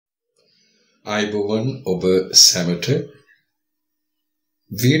iBowan ඔබ සැමට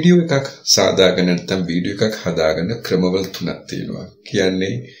video එකක් සාදාගෙන නැත්නම් වීඩියෝ එකක් හදාගෙන ක්‍රමවල තුනක් තියෙනවා.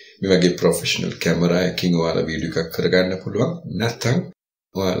 කියන්නේ මේ වගේ ප්‍රොෆෙෂනල් කැමරා එකකින් ඔයාලා වීඩියෝ එකක් කරගන්න පුළුවන්. නැත්නම්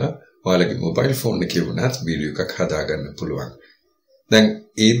ඔයාලගේ මොබයිල් ෆෝන් එකේ වුණත් වීඩියෝ එකක් හදාගන්න පුළුවන්. දැන්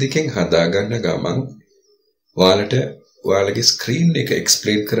ඒ දෙකෙන් හදාගන්න ගමන් ඔයාලගේ ස්ක්‍රීන් එක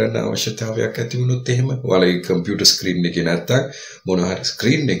එක්ස්ප්ලেইন කරන්න අවශ්‍යතාවයක් ඇති වුණොත් එහෙම ඔයාලගේ කම්පියුටර් ස්ක්‍රීන් එකේ නැත්නම් මොන හරි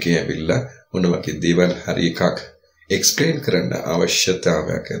ස්ක්‍රීන් එකේ ඇවිල්ලා මොන වගේ දේවල් හරි එකක් එක්ස්ප්ලেইন කරන්න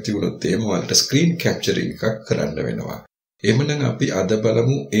අවශ්‍යතාවයක් ඇති වුණොත් එහෙම ඔයාලට ස්ක්‍රීන් කැප්චරින් එකක් කරන්න වෙනවා. එහෙමනම් අපි අද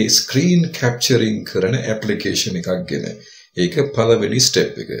බලමු ඒ ස්ක්‍රීන් කැප්චරින් කරන ඇප්ලිකේෂන් එකක් ගැන. ඒක පළවෙනි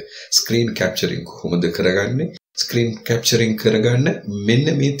ස්ටෙප් එක. ස්ක්‍රීන් කැප්චරින් කොහොමද කරගන්නේ? ස්ක්‍රීන් කැප්චරින් කරගන්න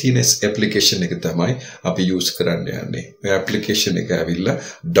මෙන්න මේ තියෙන ඇප්ලිකේෂන් එක තමයි අපි යූස් කරන්න යන්නේ. මේ ඇප්ලිකේෂන් එක ඇවිල්ලා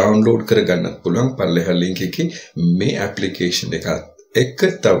ඩවුන්ලෝඩ් කරගන්න පුළුවන් පල්ලෙහා ලින්ක් එකේ මේ ඇප්ලිකේෂන් එක එක්ක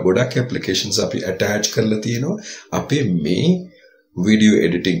තව ගොඩක් ඇප්ලිකේෂන්ස් අපි ඇටච් කරලා තියෙනවා. අපේ මේ වීඩියෝ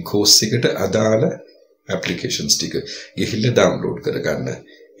එඩිටින් කෝස් එකට අදාළ ඇප්ලිකේෂන්ස් ටික ගිහිල්ලා ඩවුන්ලෝඩ් කරගන්න.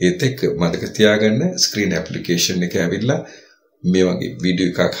 ඒත් එක්ක මතක තියාගන්න ස්ක්‍රීන් ඇප්ලිකේෂන් එක ඇවිල්ලා මේ වගේ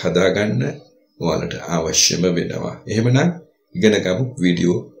වීඩියෝ එකක් හදාගන්න ඔයාලට අවශ්‍යම වෙනවා. එහෙමනම් ඉගෙන ගමු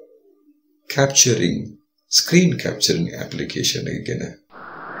video capturing screen capturing application එක ගැන.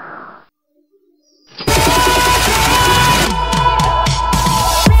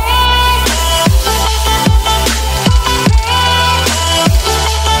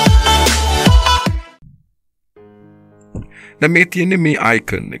 දැන් මේ තියෙන්නේ මේ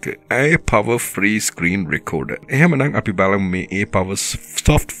icon එක. A power free screen recorder. එහෙමනම් අපි බලමු මේ A power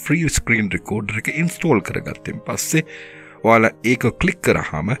soft free screen recorder එක install කරගත්තෙන් පස්සේ ඔයාලා ඒක ක්ලික්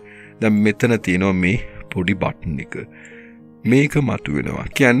කරාම දැන් මෙතන තියෙනවා මේ පොඩි බටන් එක. මේක මතුවෙනවා.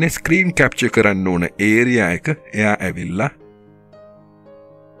 කියන්නේ screen capture කරන්න ඕන area එක එයා ඇවිල්ලා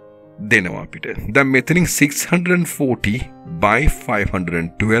දෙනවා අපිට. දැන් මෙතනින් 640 by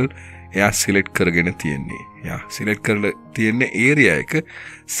 512 එයා සිලෙක්ට් කරගෙන තියෙන්නේ. සිලෙක්ට් කරලා තියෙන ඒරියා එක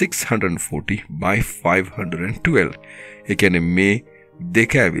 640 by 512. ඒ කියන්නේ මේ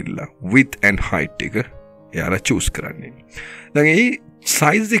දෙක ඇවිල්ලා width and height එක එයාලා choose කරන්නේ. දැන් මේ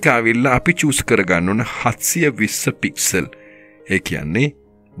size එක ඇවිල්ලා අපි choose කරගන්න ඕන 720 pixel. ඒ කියන්නේ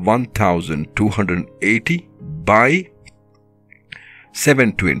 1280 by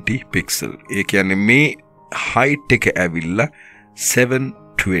 720 pixel. ඒ කියන්නේ මේ height එක ඇවිල්ලා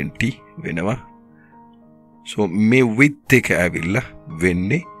 720 වෙනවා. So මේ width එක ඇවිල්ලා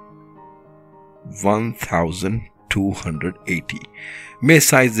වෙන්නේ 1280. මේ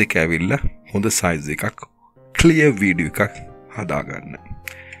size එක ඇවිල්ලා හොඳ size එකක් clear video එකක් හදාගන්න.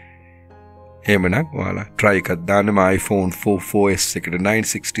 එහෙමනම් ඔයාලා try එකක් දාන්න iPhone 4S එකට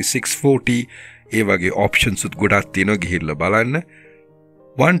 96640 ඒ වගේ options උත් ගොඩක් තියෙනවා ගිහිල්ලා බලන්න.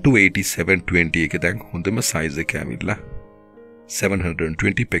 1280 720 එක දැන් හොඳම size එක ඇවිල්ලා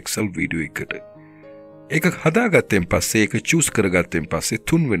 720 pixel video එකට. ඒක හදාගත්තෙන් පස්සේ ඒක choose කරගත්තෙන් පස්සේ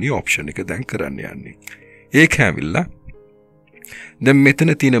තුන්වෙනි option එක දැන් කරන්න යන්නේ. ඒක ඇවිල්ලා දැන්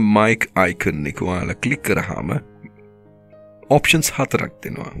මෙතන තියෙන mic icon එක ඔයාලා ක්ලික් කරාම options හතරක්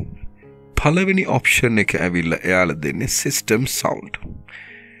දෙනවා. පළවෙනි option එක ඇවිල්ලා එයාලා දෙන්නේ system sound.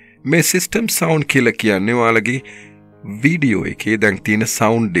 මේ system sound කියලා කියන්නේ ඔයාලගේ වීඩියෝ එකේ දැන් තියෙන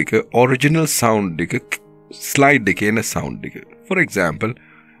sound එක original sound එක slide එකේ එන sound එක. For example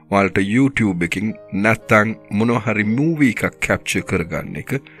ඔයාලට YouTube එකකින් නැත්නම් මොනවා හරි movie එකක් capture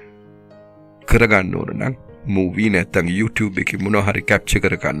කරගන්න ඕන නම් movie නැත්නම් YouTube එකේ මොනවා හරි capture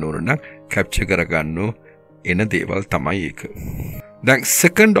කරගන්න ඕන නම් capture කරගන්න එන දේවල් තමයි ඒක. දැන්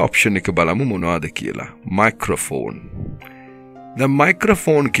second option එක බලමු මොනවද කියලා. microphone. දැන්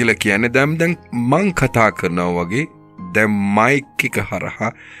microphone කියලා කියන්නේ දැන් මං කතා කරනවා වගේ දැන් mic එක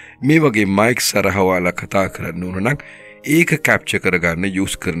හරහා මේ වගේ mic හරහා ඔයාලා කතා කරන්න ඕන නම් ඒක capture කරගන්න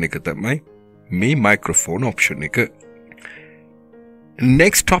use කරන එක තමයි මේ microphone option එක.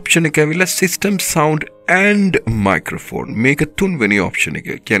 Next option එක ඇවිල්ලා system sound and microphone. මේක තුන්වෙනි option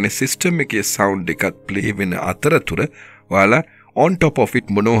එක. කියන්නේ system එකේ sound එකත් play වෙන අතරතුර ඔයාලා on top of it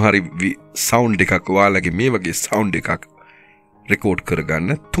මොනවා හරි sound එකක් ඔයාලගේ මේ වගේ sound එකක් record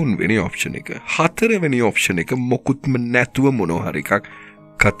කරගන්න තුන්වෙනි option එක. හතරවෙනි option එක මොකුත්ම නැතුව මොනවා හරි එකක්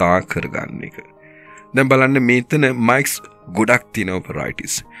කතා කරගන්න එක. දැන් බලන්න මෙතන mics ගොඩක් තියෙනවා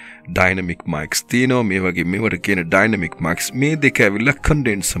varieties. Dynamic mics තියෙනවා මේ වගේ මේවට කියන dynamic mics. මේ දෙක ඇවිල්ලා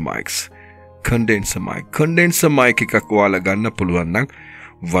condenser mics. condenser mic එකක් ඔයාලා ගන්න පුළුවන් නම්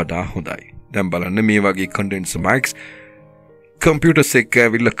වඩා හොඳයි. දැන් බලන්න මේ වගේ condenser mics computers එක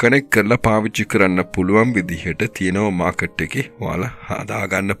ඇවිල්ලා connect කරලා පාවිච්චි කරන්න පුළුවන් විදිහට තියෙනවා market එකේ ඔයාලා හදා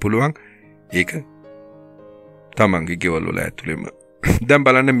ගන්න පුළුවන්. ඒක තමන්ගේ ගෙවල් වල ඇතුළෙම දැන්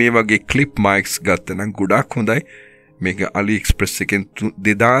බලන්න මේ වගේ ක්ලිප් මයික්ස් ගත්ත නම් ගොඩක් හොඳයි. මේක AliExpress එකෙන්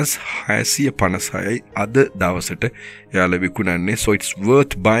 2656යි අද දවසට එයාලා විකුණන්නේ. So it's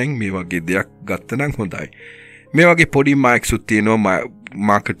worth buying. මේ වගේ දෙයක් ගත්ත නම් හොඳයි. මේ වගේ පොඩි මයික්ස් උත් තියෙනවා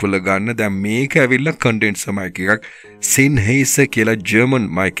මාකට් වල ගන්න. දැන් මේක ඇවිල්ලා කන්ඩෙන්සර් මයික් එකක්. Sinhala කියලා ජර්මන්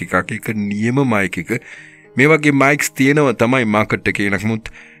මයික් එකක්. ඒක නියම මයික් එක. මේ වගේ මයික්ස් තියෙනවා තමයි මාකට් එකේ. නමුත්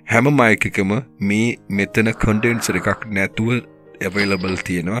හැම මයික් එකම මේ මෙතන කන්ඩෙන්සර් එකක් නැතුව available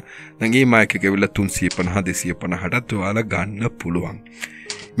තියෙනවා. දැන් මේ මයික් එක ඇවිල්ලා 350 250ටත් ඔයාලා ගන්න පුළුවන්.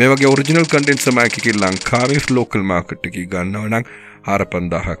 මේ වගේ ඔරිජිනල් කන්ඩෙන්සර් මයික් එකේ ලංකාවේ ලෝකල් මාකට් එකේ ගන්නවා නම්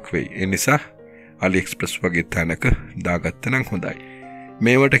 4000ක් වෙයි. ඒ නිසා AliExpress වගේ තැනක දාගත්ත නම් හොඳයි.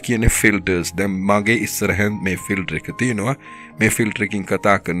 මේවට කියන්නේ ෆිල්ටර්ස්. දැන් මගේ ඉස්සරහෙන් මේ ෆිල්ටර් එක තියෙනවා. මේ ෆිල්ටර් එකකින්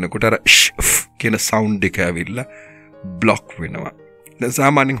කතා කරනකොට අර කියන සවුන්ඩ් එක ඇවිල්ලා බ්ලොක් වෙනවා. දැන්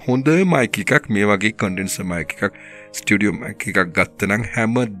සාමාන්‍යයෙන් හොඳ මයික් එකක් මේ වගේ කන්ඩෙන්සර් මයික් එකක් ස්ටුඩියෝ මයික් එකක් ගත්ත නම්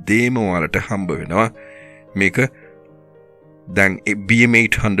හැම දෙම ඔයාලට හම්බ වෙනවා. මේක දැන්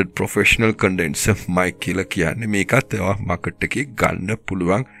BM800 professional condenser mic කියලා කියන්නේ මේකත් ඔයා මාකට් එකේ ගන්න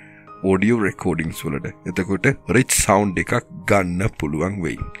පුළුවන් audio recordings වලට. එතකොට rich sound එකක් ගන්න පුළුවන්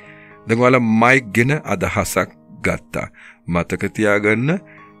වෙයි. දැන් ඔයාලා mic ගැන අදහසක් ගත්තා. මතක තියාගන්න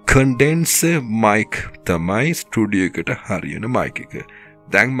condenser mic තමයි ස්ටුඩියෝ එකට හරියන mic එක.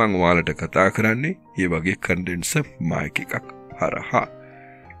 දැන් මම ඔයාලට කතා කරන්නේ මේ වගේ condenser mic එකක් හරහා.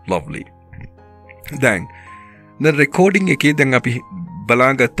 Lovely. දැන් recording එකේ දැන් අපි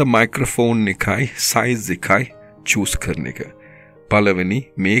බලාගත්ත microphone එකයි size එකයි choose කරන එක. පළවෙනි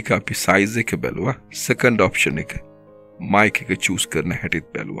මේක අපි size එක බැලුවා. second option එක mic එක choose කරන හැටිත්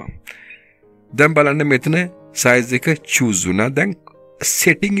බැලුවා. දැන් බලන්න මෙතන size එක choose වුණා. දැන්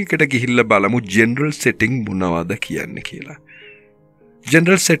setting එකට ගිහිල්ලා බලමු general setting මොනවද කියන්නේ කියලා.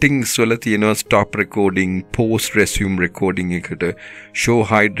 general settings වල තියෙනවා stop recording, post resume recording එකට, show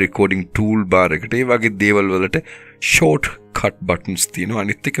hide recording toolbar එකට. ඒ වගේ දේවල් වලට short cut buttons තියෙනවා.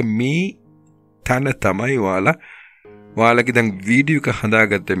 අනිත් එක මේ තැන තමයි ඔයාලගේ දැන් වීඩියෝ එක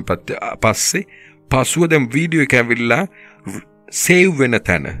හදාගත්තෙන් පස්සේ පසුව දැන් වීඩියෝ එක ඇවිල්ලා save වෙන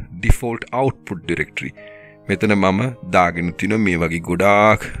තැන default output directory. මෙතන මම දාගෙන තිනවා මේ වගේ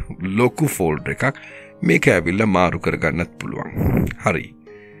ගොඩාක් ලොකු folder එකක්. මේක ඇවිල්ලා මාරු කරගන්නත් පුළුවන්. හරි.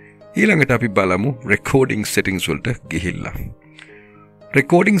 ඊළඟට අපි බලමු recording settings වලට ගිහිල්ලා.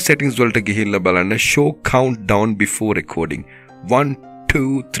 recording settings වලට ගිහිල්ලා බලන්න show countdown before recording. 1 2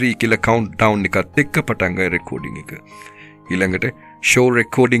 3 කියලා countdown එකත් එක්ක පටන් ගන්න recording එක. ඊළඟට show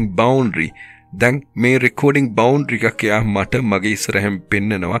recording boundary. දැන් මේ recording boundary එකක් යා මට මගේ ඉස්සරහෙන්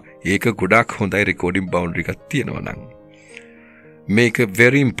පෙන්නනවා. ඒක ගොඩාක් හොඳයි recording boundary එකක් තියෙනවා නම්. මේක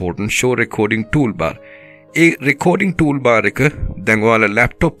very important show recording toolbar. ඒ recording toolbar එක දැන් ඔයාලා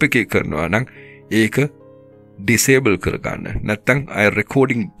laptop එකේ කරනවා නම් ඒක disable කරගන්න. නැත්නම් අය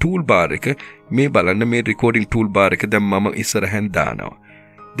recording toolbar එක මේ බලන්න මේ recording toolbar එක දැන් මම ඉස්සරහෙන් දානවා.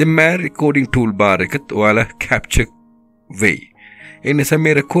 දැන් මේ recording toolbar එකත් ඔයාලා capture වෙයි. ඒ නිසා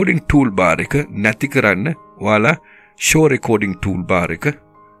මේ recording toolbar එක නැති කරන්න ඔයාලා show recording toolbar එක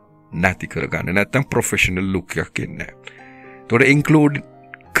නැති කරගන්න. නැත්නම් professional look එකක් එන්නේ. තොට include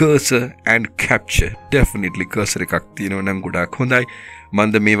cursor and capture. Definitely cursor එකක් තියෙනවා නම් ගොඩාක් හොඳයි.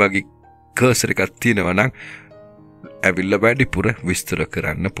 මන්ද මේ වගේ cursor එකක් තියෙනවා නම් ඇවිල්ලා වැඩිපුර විස්තර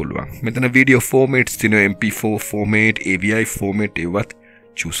කරන්න පුළුවන්. මෙතන video formats තියෙනවා MP4 format, AVI format ඒවත්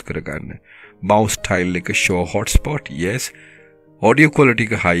choose කරගන්න. mouse style එක show hotspot. Yes. audio quality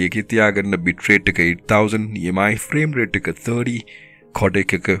එක high එකේ තියාගන්න. bitrate එක 8000, EMI frame rate එක 30,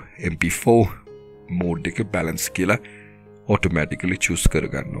 codec එක MP4, mode එක balance කියලා automatically choose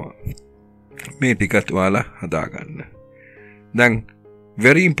කරගන්නවා. මේ ටිකත් ඔයාලා හදාගන්න. දැන්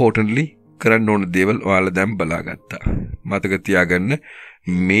very importantly කරන්න ඕන දේවල් ඔයාලා දැන් බලාගත්තා. මතක තියාගන්න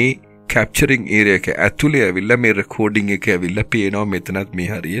මේ capturing area එක ඇතුලේ ඇවිල්ලා මේ recording එක ඇවිල්ලා පේනවා මෙතනත් මේ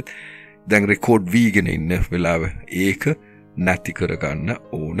හරියට. දැන් record වීගෙන ඉන්න වෙලාව ඒක නැති කරගන්න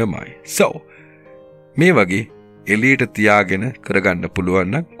ඕනමයි. So මේ වගේ එළියට තියාගෙන කරගන්න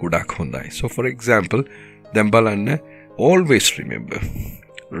පුළුවන් නම් ගොඩක් හොඳයි. So for example දැන් බලන්න always remember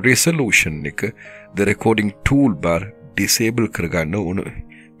resolution එක the recording toolbar disable කරගන්න ඕන.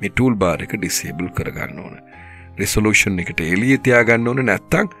 මේ toolbar එක disable කරගන්න ඕන. resolution එකට එළිය තියාගන්න ඕන.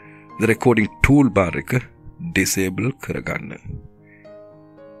 නැත්නම් the recording toolbar එක disable කරගන්න.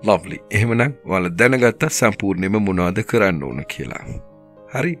 lovely. එහෙමනම් ඔයාලා දැනගත්තා සම්පූර්ණයෙන්ම මොනවද කරන්න ඕන කියලා.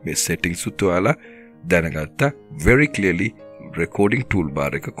 හරි. මේ settings උත් ඔයාලා දැනගත්තා very clearly recording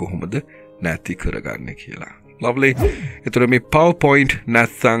toolbar එක කොහොමද නැති කරගන්නේ කියලා. Lovely. එතකොට මේ PowerPoint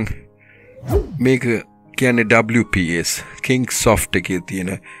නැත්නම් මේක කියන්නේ WPS King Soft එකේ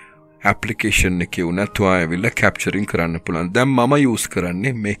තියෙන application එකේ උනත් ඔයා ඇවිල්ලා capturing කරන්න පුළුවන්. දැන් මම use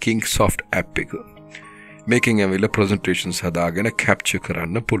කරන්නේ Making Soft app එක. Making ඇවිල්ලා presentations හදාගෙන capture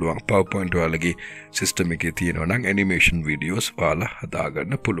කරන්න පුළුවන්. PowerPoint ඔයාලගේ system එකේ තියෙනවා නම් animation videos ඔයාලා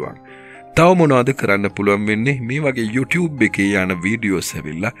හදාගන්න පුළුවන්. තව මොනවද කරන්න පුළුවන් වෙන්නේ? මේ වගේ YouTube එකේ යන videos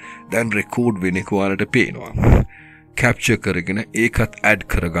ඇවිල්ලා දැන් record වෙන එක ඔයාලට පේනවා. capture කරගෙන ඒකත් add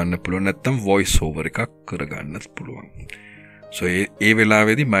කරගන්න පුළුවන්. නැත්නම් voice over එකක් කරගන්නත් පුළුවන්. so ඒ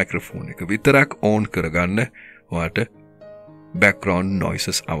වෙලාවේදී microphone එක විතරක් on කරගන්න ඔයාට background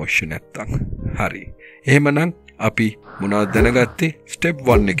noises අවශ්‍ය නැත්තම්. හරි. එහෙමනම් අපි මොනවද දැනගත්තේ? step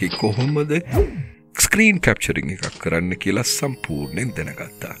 1 එකේ කොහොමද screen capturing එකක් කරන්න කියලා සම්පූර්ණයෙන්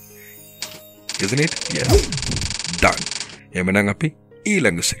දැනගත්තා. Isn't it? Yes. Done. එහෙමනම් අපි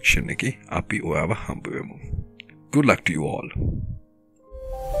ඊළඟ section එකේ අපි ඔයාව හම්බ වෙමු. Good luck to you all.